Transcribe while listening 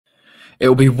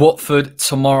It'll be Watford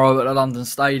tomorrow at the London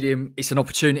Stadium. It's an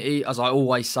opportunity, as I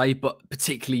always say, but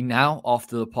particularly now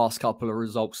after the past couple of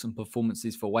results and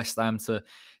performances for West Ham to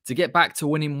get back to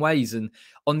winning ways. And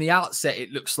on the outset, it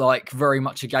looks like very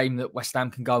much a game that West Ham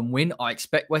can go and win. I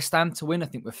expect West Ham to win. I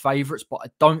think we're favourites, but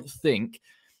I don't think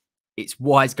it's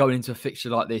wise going into a fixture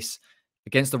like this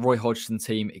against the Roy Hodgson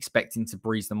team, expecting to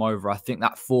breeze them over. I think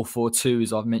that 4-4-2,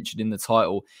 as I've mentioned in the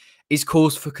title, is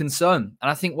cause for concern. And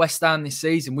I think West Ham this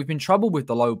season, we've been troubled with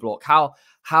the low block.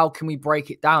 How can we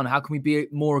break it down? How can we be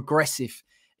more aggressive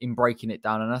in breaking it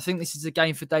down? And I think this is a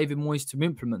game for David Moyes to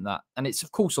implement that. And it's,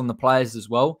 of course, on the players as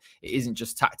well. It isn't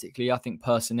just tactically. I think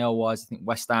personnel-wise, I think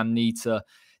West Ham need to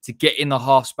get in the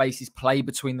half spaces, play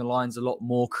between the lines a lot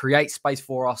more, create space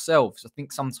for ourselves. I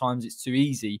think sometimes it's too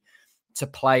easy to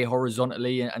play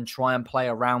horizontally and try and play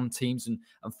around teams and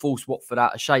force Watford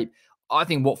out of shape. I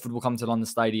think Watford will come to London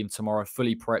Stadium tomorrow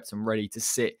fully prepped and ready to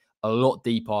sit a lot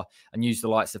deeper and use the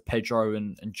likes of Pedro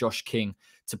and Josh King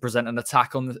to present an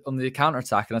attack on the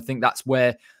counter-attack. And I think that's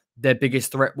where their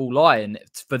biggest threat will lie. And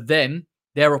for them,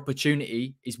 their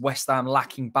opportunity is West Ham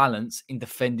lacking balance in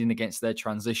defending against their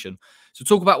transition. So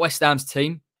talk about West Ham's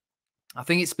team. I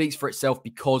think it speaks for itself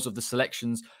because of the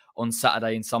selections on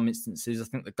Saturday in some instances. I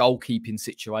think the goalkeeping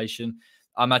situation,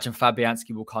 I imagine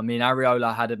Fabianski will come in.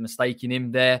 Areola had a mistake in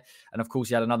him there. And of course,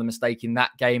 he had another mistake in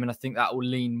that game. And I think that will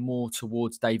lean more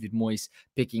towards David Moyes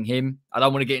picking him. I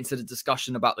don't want to get into the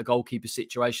discussion about the goalkeeper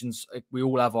situations. We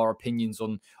all have our opinions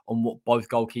on what both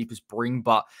goalkeepers bring.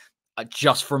 But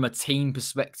just from a team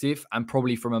perspective and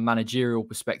probably from a managerial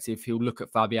perspective, he'll look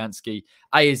at Fabianski,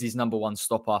 A, as his number one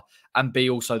stopper, and B,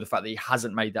 also the fact that he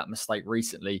hasn't made that mistake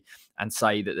recently, and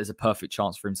say that there's a perfect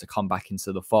chance for him to come back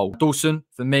into the fold. Dawson,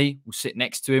 for me, will sit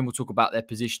next to him. We'll talk about their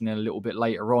positioning a little bit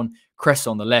later on. Cress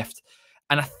on the left.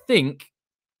 And I think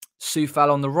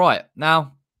Soufal on the right.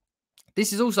 Now,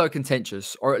 this is also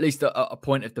contentious, or at least a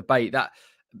point of debate, that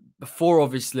before,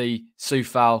 obviously,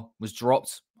 Soufal was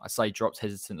dropped. I say dropped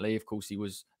hesitantly. Of course, he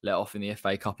was let off in the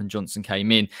FA Cup and Johnson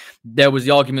came in. There was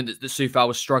the argument that Soufal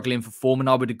was struggling for form, and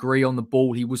I would agree on the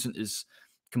ball. He wasn't as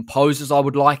composed as I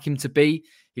would like him to be.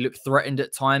 He looked threatened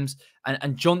at times.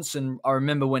 And Johnson, I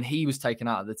remember when he was taken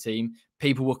out of the team,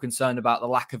 people were concerned about the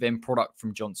lack of end product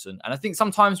from Johnson. And I think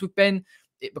sometimes with Ben,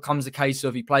 it becomes a case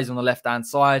of he plays on the left-hand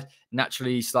side.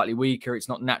 Naturally, he's slightly weaker. It's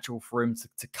not natural for him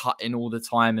to cut in all the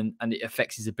time, and it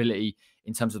affects his ability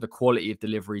in terms of the quality of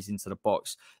deliveries into the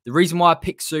box. The reason why I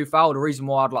picked Soufal, the reason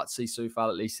why I'd like to see Soufal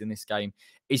at least in this game,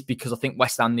 is because I think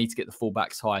West Ham need to get the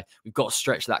fullbacks high. We've got to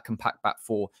stretch that compact back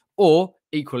four. Or,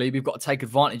 equally, we've got to take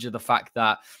advantage of the fact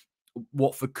that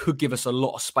Watford could give us a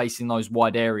lot of space in those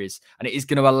wide areas, and it is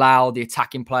going to allow the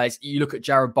attacking players, you look at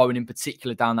Jared Bowen in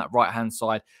particular down that right-hand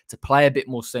side, to play a bit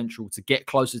more central, to get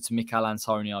closer to Mikel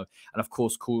Antonio, and of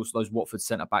course cause those Watford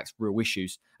centre-backs real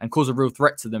issues and cause a real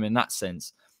threat to them in that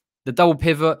sense. The double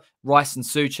pivot, Rice and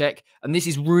Souček, and this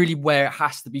is really where it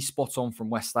has to be spot on from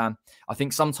West Ham. I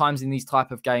think sometimes in these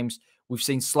type of games, we've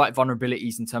seen slight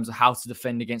vulnerabilities in terms of how to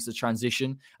defend against the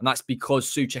transition. And that's because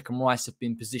Souček and Rice have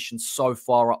been positioned so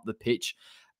far up the pitch.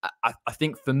 I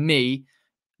think for me,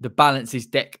 the balance is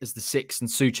Dek as the 6 and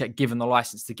Souček given the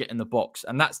license to get in the box.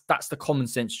 And that's the common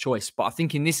sense choice. But I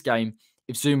think in this game,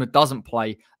 if Zuma doesn't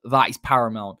play, that is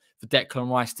paramount for Declan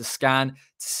Rice to scan, to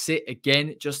sit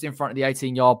again just in front of the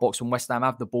 18-yard box when West Ham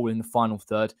have the ball in the final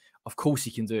third. Of course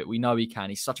he can do it. We know he can.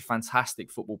 He's such a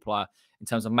fantastic football player in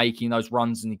terms of making those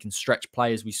runs, and he can stretch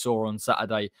play as we saw on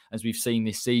Saturday, as we've seen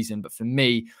this season. But for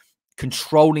me,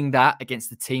 controlling that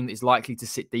against the team that is likely to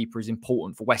sit deeper is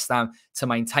important for West Ham to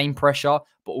maintain pressure,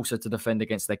 but also to defend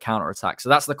against their counter-attack. So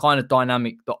that's the kind of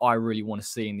dynamic that I really want to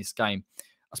see in this game.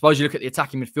 I suppose you look at the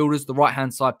attacking midfielders, the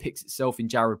right-hand side picks itself in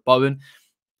Jared Bowen.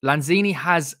 Lanzini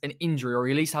has an injury, or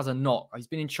at least has a knock. He's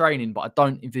been in training, but I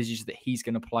don't envisage that he's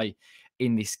going to play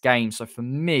in this game. So for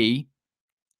me,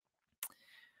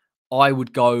 I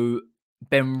would go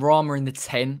Ben Rama in the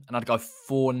 10, and I'd go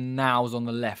Fornals on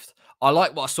the left. I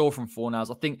like what I saw from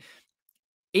Fornals. I think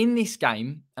in this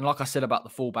game, and like I said about the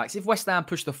fullbacks, if West Ham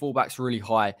push the fullbacks really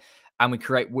high and we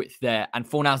create width there, and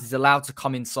Fornals is allowed to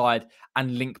come inside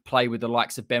and link play with the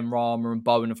likes of Ben Rama and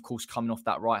Bowen, of course, coming off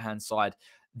that right-hand side,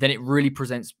 then it really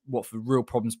presents Watford real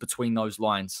problems between those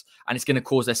lines. And it's going to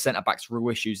cause their centre-backs real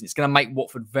issues. And it's going to make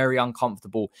Watford very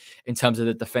uncomfortable in terms of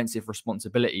the defensive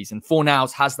responsibilities. And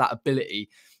Fornals has that ability.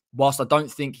 Whilst I don't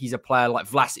think he's a player like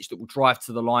Vlasic that will drive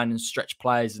to the line and stretch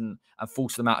players and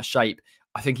force them out of shape,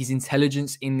 I think his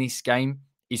intelligence in this game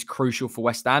is crucial for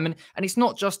West Ham. And it's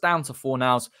not just down to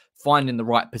Fornals finding the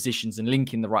right positions and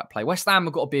linking the right play. West Ham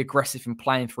have got to be aggressive in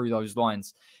playing through those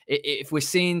lines. If we're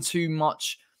seeing too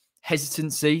much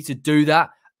hesitancy to do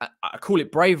that, I call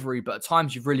it bravery, but at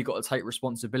times you've really got to take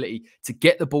responsibility to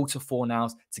get the ball to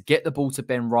Fornals, to get the ball to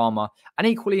Ben Rama, and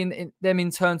equally in them in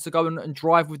turn to go and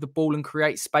drive with the ball and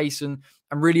create space and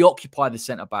really occupy the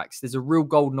centre-backs. There's a real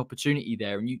golden opportunity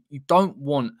there, and you don't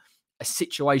want a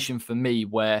situation for me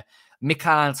where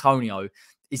Mikel Antonio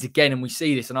is again, and we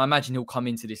see this, and I imagine he'll come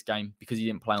into this game because he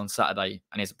didn't play on Saturday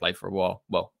and he hasn't played for a while.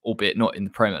 Well, albeit not in the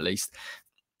Prem at least.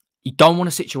 You don't want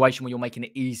a situation where you're making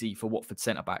it easy for Watford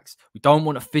centre-backs. We don't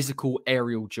want a physical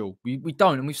aerial duel. We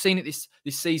don't. And we've seen it this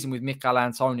season with Mikel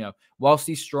Antonio. Whilst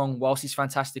he's strong, whilst he's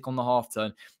fantastic on the half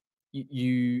turn,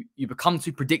 you become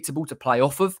too predictable to play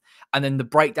off of, and then the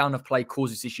breakdown of play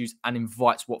causes issues and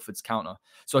invites Watford's counter.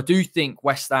 So I do think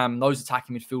West Ham, those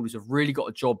attacking midfielders, have really got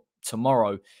a job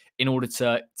tomorrow in order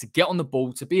to get on the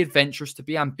ball, to be adventurous, to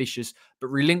be ambitious, but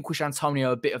relinquish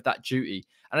Antonio a bit of that duty.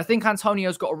 And I think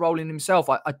Antonio's got a role in himself.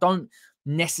 I don't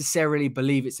necessarily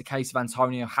believe it's a case of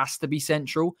Antonio has to be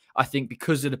central. I think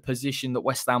because of the position that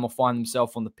West Ham will find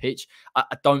themselves on the pitch,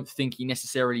 I don't think he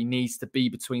necessarily needs to be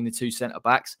between the two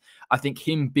centre-backs. I think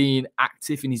him being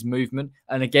active in his movement,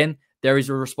 and again, there is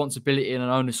a responsibility and an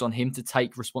onus on him to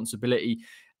take responsibility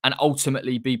and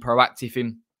ultimately be proactive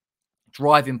in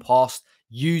driving past,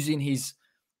 using his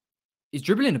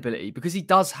dribbling ability, because he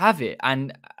does have it,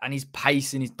 and his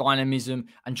pace and his dynamism,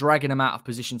 and dragging them out of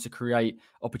position to create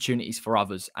opportunities for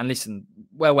others. And listen,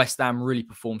 where West Ham really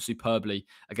performed superbly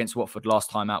against Watford last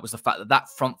time out was the fact that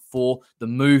front four, the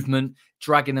movement,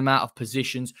 dragging them out of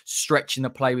positions, stretching the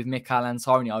play with Mikel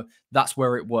Antonio, that's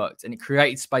where it worked. And it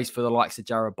created space for the likes of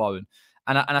Jarrod Bowen.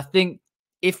 And I think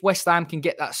if West Ham can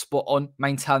get that spot on,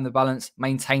 maintain the balance,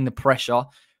 maintain the pressure,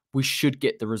 we should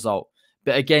get the result.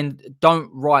 But again,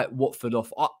 don't write Watford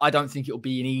off. I don't think it'll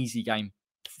be an easy game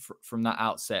from that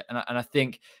outset. And I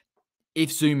think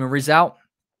if Zuma is out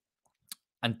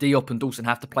and Diop and Dawson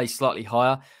have to play slightly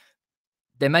higher,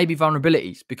 there may be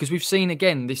vulnerabilities, because we've seen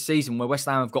again this season where West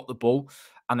Ham have got the ball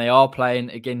and they are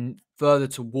playing again further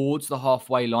towards the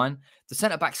halfway line. The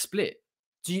centre-back split.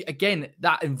 Again,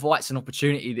 that invites an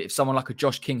opportunity that if someone like a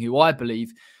Josh King, who I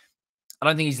believe, I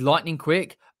don't think he's lightning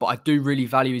quick, but I do really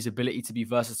value his ability to be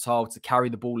versatile, to carry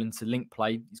the ball into link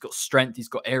play. He's got strength. He's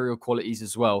got aerial qualities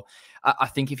as well. I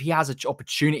think if he has an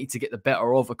opportunity to get the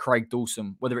better of a Craig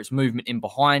Dawson, whether it's movement in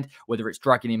behind, whether it's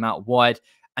dragging him out wide,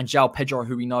 and João Pedro,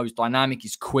 who we know is dynamic,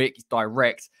 he's quick, he's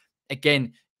direct,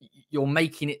 again, you're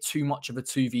making it too much of a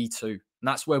 2v2. And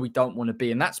that's where we don't want to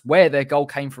be. And that's where their goal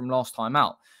came from last time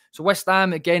out. So West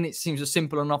Ham, again, it seems a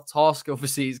simple enough task.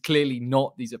 Obviously, it's clearly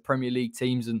not. These are Premier League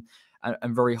teams and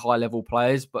very high-level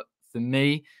players. But for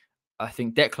me, I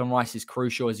think Declan Rice is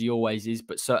crucial, as he always is,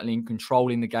 but certainly in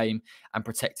controlling the game and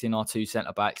protecting our two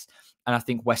centre-backs. And I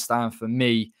think West Ham, for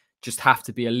me, just have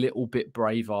to be a little bit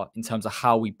braver in terms of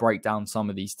how we break down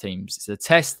some of these teams. It's a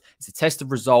test. It's a test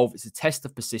of resolve. It's a test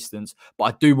of persistence. But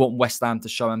I do want West Ham to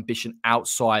show ambition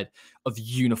outside of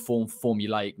uniform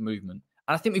formulaic movement.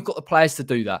 And I think we've got the players to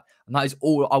do that. And that is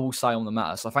all I will say on the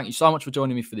matter. So thank you so much for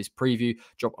joining me for this preview.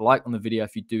 Drop a like on the video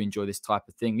if you do enjoy this type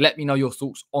of thing. Let me know your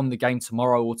thoughts on the game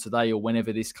tomorrow or today or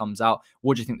whenever this comes out.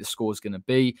 What do you think the score is going to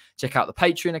be? Check out the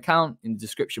Patreon account in the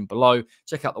description below.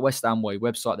 Check out the West Ham Way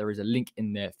website. There is a link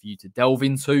in there for you to delve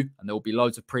into. And there will be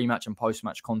loads of pre-match and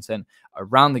post-match content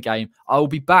around the game. I will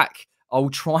be back. I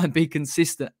will try and be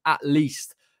consistent at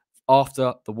least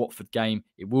after the Watford game.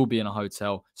 It will be in a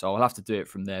hotel, so I'll have to do it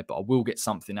from there, but I will get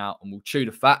something out and we'll chew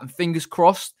the fat. And fingers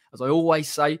crossed, as I always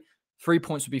say, 3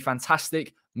 points would be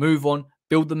fantastic. Move on,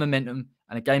 build the momentum,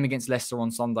 and a game against Leicester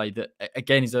on Sunday that,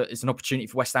 again, is an opportunity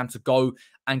for West Ham to go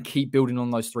and keep building on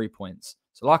those 3 points.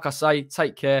 So like I say,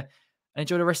 take care and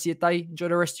enjoy the rest of your day, enjoy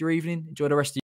the rest of your evening, enjoy the rest of